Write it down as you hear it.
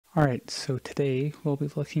Alright, so today we'll be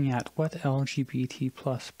looking at what LGBT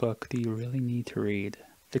plus book do you really need to read.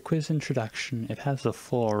 The quiz introduction, it has a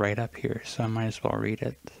full write-up here, so I might as well read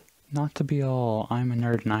it. Not to be all, I'm a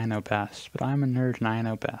nerd and I know best, but I'm a nerd and I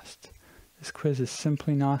know best. This quiz is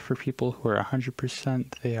simply not for people who are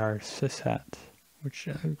 100% they are cishet, which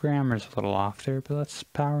grammar's a little off there, but let's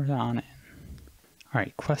power that on in.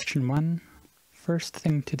 Alright, question 1. First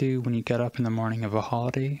thing to do when you get up in the morning of a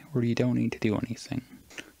holiday where you don't need to do anything.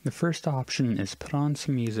 The first option is put on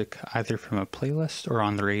some music either from a playlist or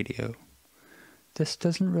on the radio. This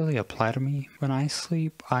doesn't really apply to me. When I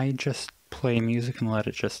sleep, I just play music and let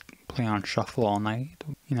it just play on shuffle all night.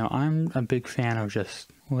 You know, I'm a big fan of just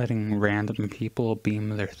letting random people beam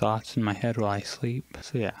their thoughts in my head while I sleep.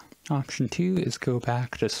 So yeah. Option 2 is go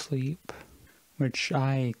back to sleep, which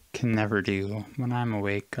I can never do. When I'm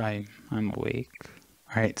awake, I'm awake.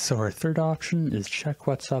 Alright, so our third option is check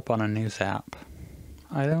what's up on a news app.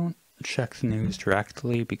 I don't check the news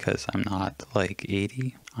directly because I'm not like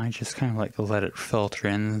 80. I just kind of like to let it filter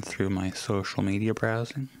in through my social media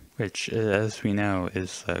browsing, which, as we know,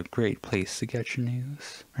 is a great place to get your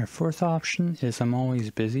news. Our fourth option is I'm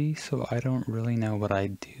always busy, so I don't really know what I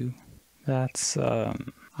do. That's,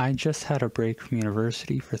 I just had a break from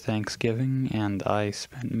university for Thanksgiving, and I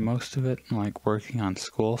spent most of it like working on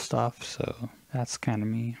school stuff, so that's kind of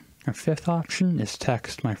me. Our fifth option is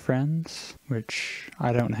text my friends, which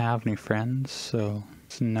I don't have any friends, so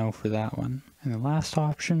it's a no for that one. And the last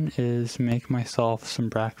option is make myself some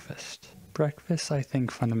breakfast. Breakfast, I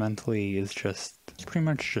think, fundamentally is it's pretty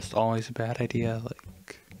much just always a bad idea.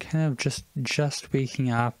 Like, kind of just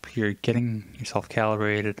waking up, you're getting yourself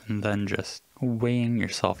calibrated, and then just weighing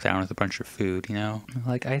yourself down with a bunch of food, you know?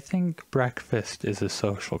 Like, I think breakfast is a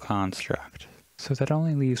social construct. So that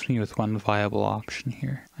only leaves me with one viable option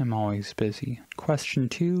here. I'm always busy. Question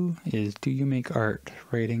 2 is, do you make art,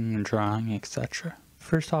 writing, drawing, etc.?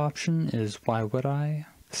 First option is, why would I?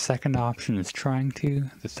 The second option is trying to.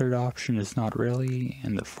 The third option is not really.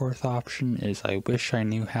 And the fourth option is, I wish I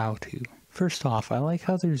knew how to. First off, I like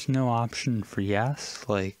how there's no option for yes.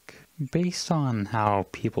 Like, based on how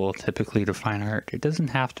people typically define art, it doesn't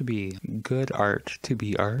have to be good art to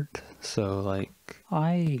be art. So, like,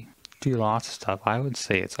 I do lots of stuff. I would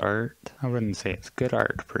say it's art. I wouldn't say it's good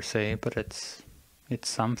art per se, but it's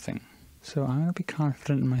something. So I'm gonna be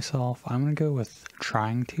confident in myself. I'm gonna go with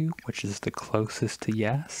trying to, which is the closest to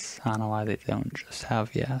yes. I don't know why they don't just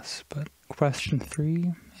have yes, but question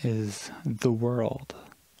 3 is the world,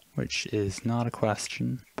 which is not a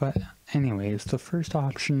question. But anyways, the first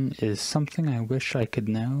option is something I wish I could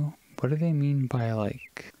know. What do they mean by,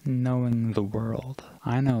 like, knowing the world?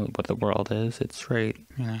 I know what the world is. It's right,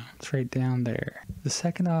 you know, it's right down there. The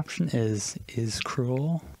second option is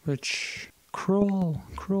cruel, which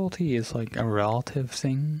cruelty is like a relative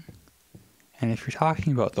thing. And if you're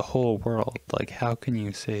talking about the whole world, like, how can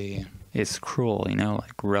you say it's cruel, you know,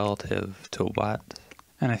 like, relative to what?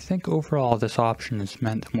 And I think overall this option is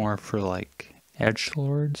meant more for, like,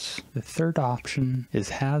 edgelords. The third option is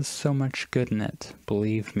has so much good in it,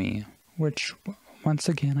 believe me, which once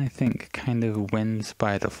again I think kind of wins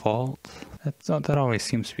by default. That always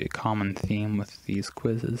seems to be a common theme with these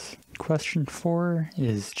quizzes. Question 4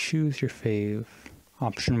 is choose your fave.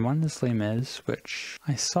 Option 1 is Les Mis, which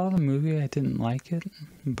I saw the movie, I didn't like it,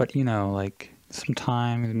 but you know, like,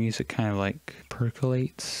 sometimes the music kind of like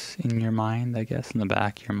percolates in your mind, I guess, in the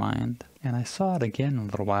back of your mind. And I saw it again a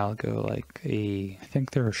little while ago, like I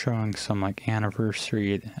think they were showing some like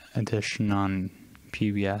anniversary edition on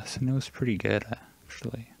PBS, and it was pretty good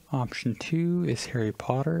actually. Option 2 is Harry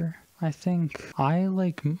Potter. I think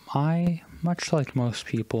I, much like most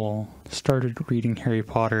people, started reading Harry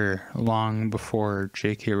Potter long before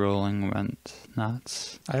J.K. Rowling went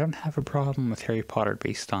nuts. I don't have a problem with Harry Potter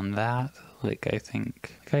based on that. Like, I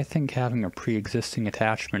think having a pre-existing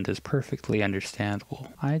attachment is perfectly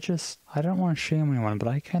understandable. I don't want to shame anyone, but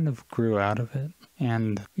I kind of grew out of it.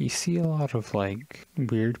 And you see a lot of, like,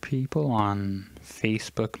 weird people on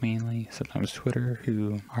Facebook mainly, sometimes Twitter,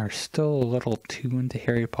 who are still a little too into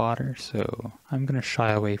Harry Potter, so I'm gonna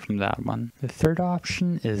shy away from that one. The third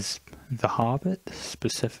option is The Hobbit,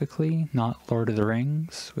 specifically, not Lord of the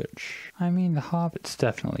Rings, which, I mean, The Hobbit's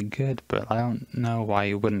definitely good, but I don't know why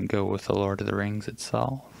you wouldn't go with The Lord of the Rings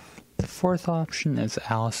itself. The fourth option is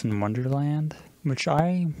Alice in Wonderland, which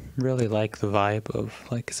I really like the vibe of.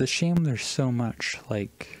 Like, it's a shame there's so much,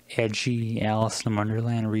 like, edgy Alice in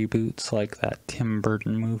Wonderland reboots, like that Tim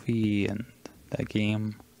Burton movie and that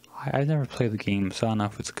game. I never played the game, so I don't know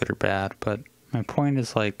if it's good or bad, but my point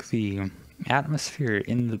is, like, the atmosphere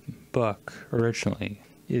in the book originally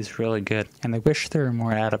is really good, and I wish there were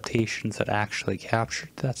more adaptations that actually captured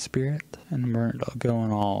that spirit and weren't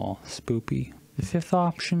going all spoopy. The fifth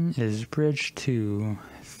option is Bridge to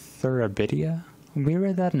Therabidia. We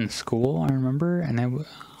read that in school, I remember, and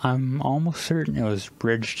I'm almost certain it was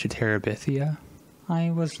Bridge to Terabithia.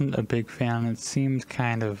 I wasn't a big fan. It seemed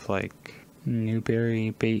kind of like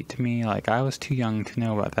Newberry bait to me. Like, I was too young to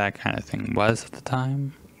know what that kind of thing was at the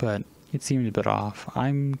time, but it seemed a bit off.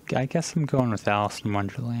 I guess I'm going with Alice in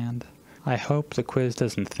Wonderland. I hope the quiz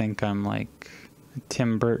doesn't think I'm like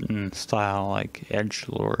Tim Burton style, like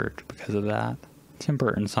edgelord because of that. Tim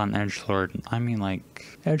Burton's not an edgelord. I mean, like,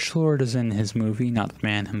 edgelord is in his movie, not the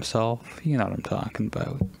man himself. You know what I'm talking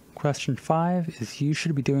about. Question 5 is you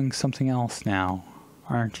should be doing something else now,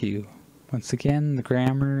 aren't you? Once again, the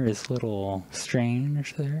grammar is a little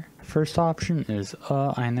strange there. First option is,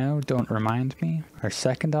 I know, don't remind me. Our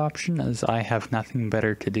second option is, I have nothing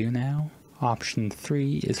better to do now. Option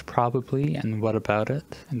 3 is probably, and what about it?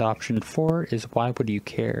 And option 4 is, why would you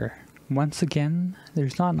care? Once again,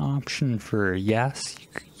 there's not an option for yes,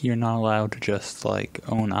 you're not allowed to just like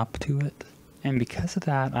own up to it. And because of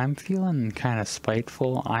that, I'm feeling kind of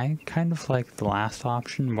spiteful. I kind of like the last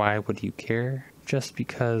option, why would you care? Just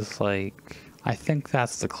because, like, I think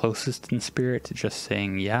that's the closest in spirit to just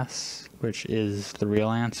saying yes, which is the real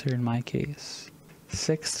answer in my case.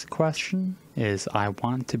 Sixth question is, I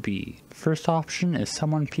want to be. First option is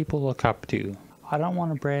someone people look up to. I don't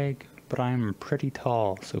want to brag, but I'm pretty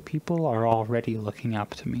tall, so people are already looking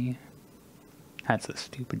up to me. That's a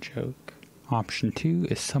stupid joke. Option 2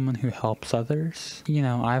 is someone who helps others. You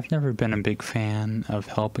know, I've never been a big fan of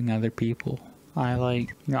helping other people. I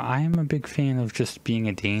am a big fan of just being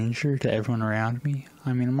a danger to everyone around me.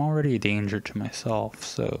 I mean, I'm already a danger to myself,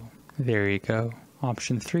 so there you go.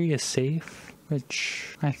 Option 3 is safe,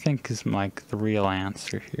 which I think is like the real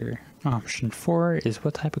answer here. Option 4 is,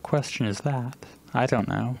 what type of question is that? I don't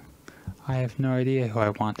know. I have no idea who I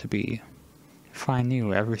want to be. If I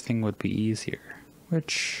knew, everything would be easier.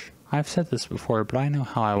 Which, I've said this before, but I know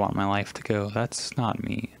how I want my life to go. That's not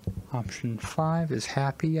me. Option 5 is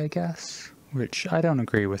happy, I guess, which I don't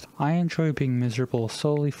agree with. I enjoy being miserable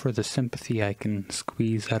solely for the sympathy I can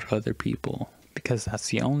squeeze out of other people, because that's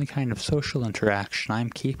the only kind of social interaction I'm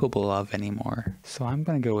capable of anymore. So I'm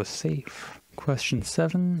gonna go with safe. Question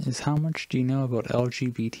 7 is, how much do you know about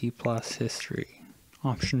LGBT plus history?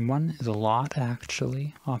 Option 1 is a lot,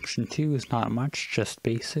 actually. Option 2 is not much, just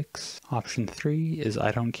basics. Option 3 is I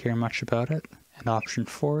don't care much about it. And option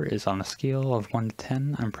 4 is, on a scale of 1 to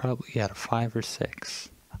 10, I'm probably at a 5 or 6.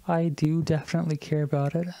 I do definitely care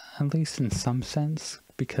about it, at least in some sense,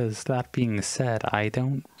 because that being said, I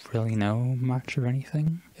don't really know much of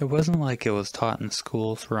anything. It wasn't like it was taught in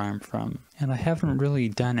schools where I'm from, and I haven't really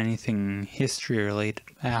done anything history related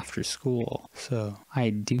after school, so I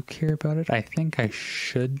do care about it. I think I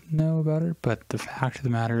should know about it, but the fact of the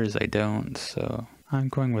matter is I don't, so I'm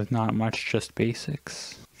going with not much, just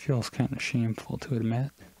basics. Feels kind of shameful to admit.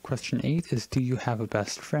 Question 8 is, do you have a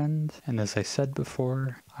best friend? And as I said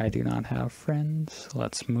before, I do not have friends.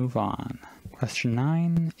 Let's move on. Question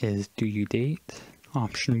 9 is, do you date?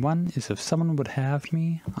 Option 1 is, if someone would have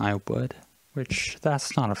me, I would. Which,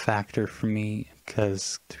 that's not a factor for me,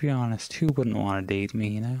 because, to be honest, who wouldn't want to date me,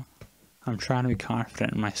 you know? I'm trying to be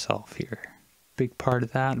confident in myself here. Big part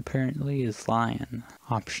of that, apparently, is lying.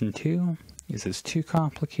 Option 2 is, it's too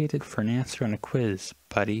complicated for an answer on a quiz,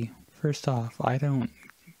 buddy. First off, I don't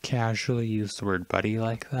casually use the word buddy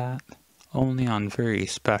like that, only on very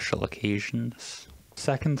special occasions.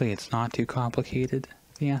 Secondly, it's not too complicated.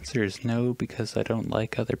 The answer is no, because I don't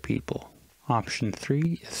like other people. Option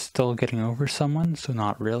 3 is still getting over someone, so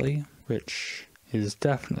not really, which is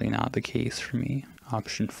definitely not the case for me.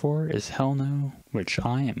 Option 4 is hell no, which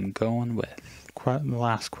I am going with. The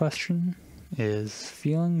last question is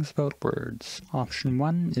feelings about words. Option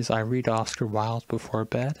 1 is, I read Oscar Wilde before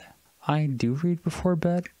bed. I do read before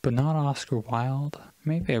bed, but not Oscar Wilde.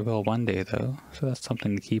 Maybe I will one day though, so that's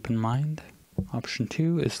something to keep in mind. Option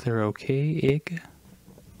 2 is, they're okay, Ig.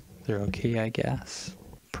 They're okay, I guess.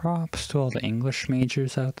 Props to all the English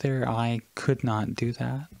majors out there. I could not do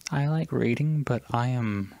that. I like reading, but I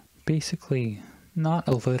am basically not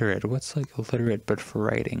illiterate. What's like illiterate but for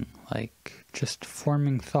writing? Like, just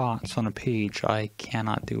forming thoughts on a page, I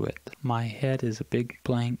cannot do it. My head is a big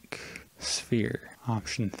blank sphere.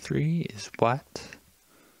 Option 3 is what?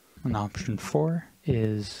 And option 4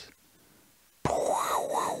 is...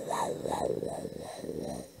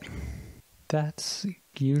 That's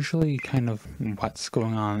usually kind of what's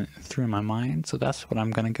going on through my mind, so that's what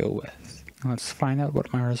I'm gonna go with. Let's find out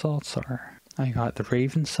what my results are. I got The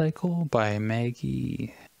Raven Cycle by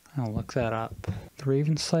Maggie... I'll look that up. The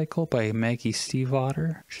Raven Cycle by Maggie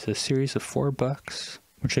Stiefvater, which is a series of 4 books,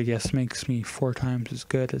 which I guess makes me 4 times as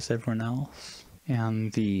good as everyone else.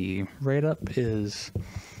 And the write-up is,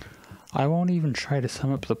 I won't even try to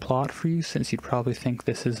sum up the plot for you since you'd probably think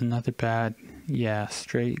this is another bad, yeah,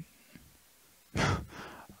 straight.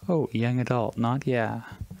 Oh, young adult, not yeah.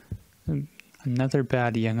 Another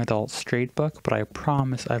bad young adult straight book, but I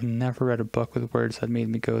promise I've never read a book with words that made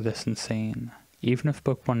me go this insane. Even if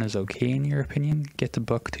book 1 is okay in your opinion, get to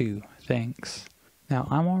book 2. Thanks. Now,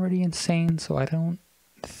 I'm already insane, so I don't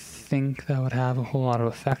think that would have a whole lot of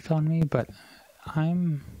effect on me, but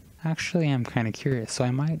I'm kind of curious, so I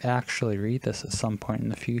might actually read this at some point in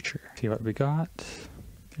the future. See what we got.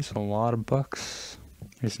 There's a lot of books.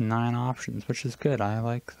 There's 9 options, which is good. I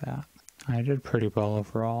like that. I did pretty well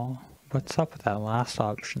overall. What's up with that last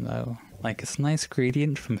option though? Like, it's a nice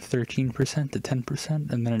gradient from 13% to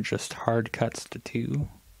 10%, and then it just hard cuts to 2.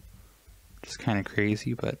 Just kind of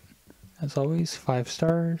crazy, but as always, 5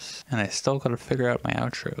 stars. And I still gotta figure out my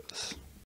outros.